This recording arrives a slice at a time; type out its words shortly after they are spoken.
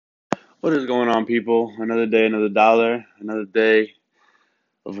What is going on, people? Another day, another dollar, another day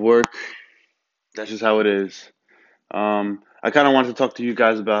of work. That's just how it is. I kind of want to talk to you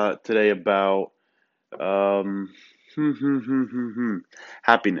guys about today about um,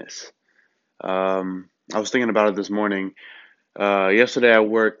 happiness. I was thinking about it this morning. Yesterday, I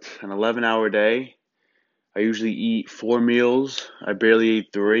worked an 11-hour day. I usually eat 4 meals. I barely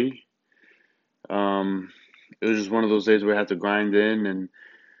ate three. Um, it was just one of those days where I had to grind in, and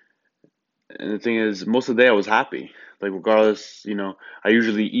the thing is, most of the day I was happy. Like regardless, I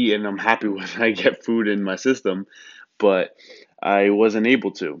usually eat and I'm happy when I get food in my system, but I wasn't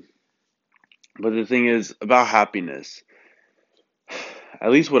able to. But the thing is about happiness, at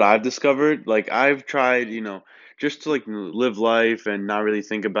least what I've discovered, like I've tried, just to like live life and not really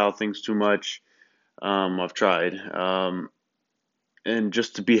think about things too much. I've tried, and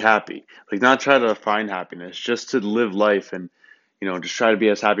just to be happy, like not try to find happiness, just to live life and just try to be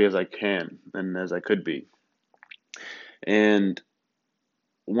as happy as I can and as I could be. And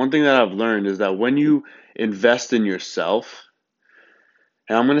one thing that I've learned is that when you invest in yourself,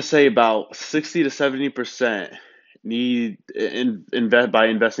 and I'm going to say about 60 to 70% need invest by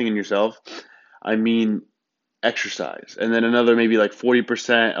investing in yourself, I mean exercise. And then another maybe like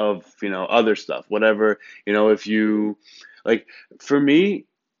 40% of, other stuff, whatever, if you like for me,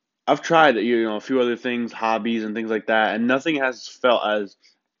 I've tried, a few other things, hobbies and things like that, and nothing has felt as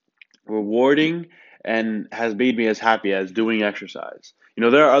rewarding and has made me as happy as doing exercise.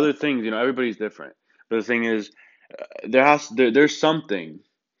 There are other things, everybody's different. But the thing is, there's something,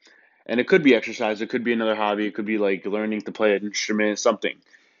 and it could be exercise, it could be another hobby, it could be like learning to play an instrument, something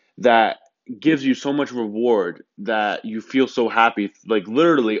that gives you so much reward that you feel so happy, like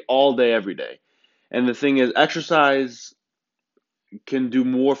literally all day, every day. And the thing is, exercise can do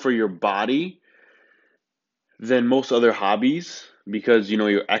more for your body than most other hobbies because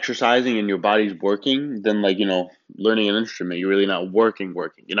you're exercising and your body's working than like learning an instrument. You're really not working,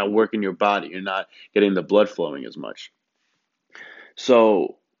 you're not working your body, you're not getting the blood flowing as much.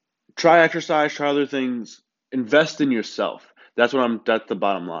 So try exercise, try other things, invest in yourself. That's the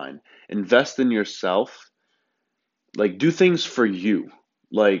bottom line. Invest in yourself. Like do things for you.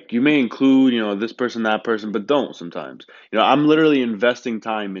 Like you may include this person, that person, but don't sometimes. I'm literally investing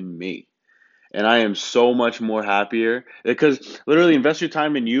time in me, and I am so much more happier because literally invest your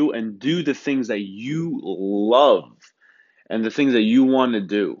time in you and do the things that you love and the things that you want to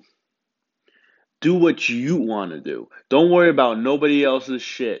do. Do what you want to do. Don't worry about nobody else's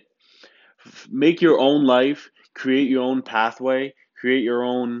shit. Make your own life, create your own pathway, create your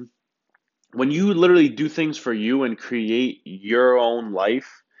own. When you literally do things for you and create your own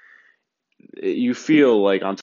life, you feel like on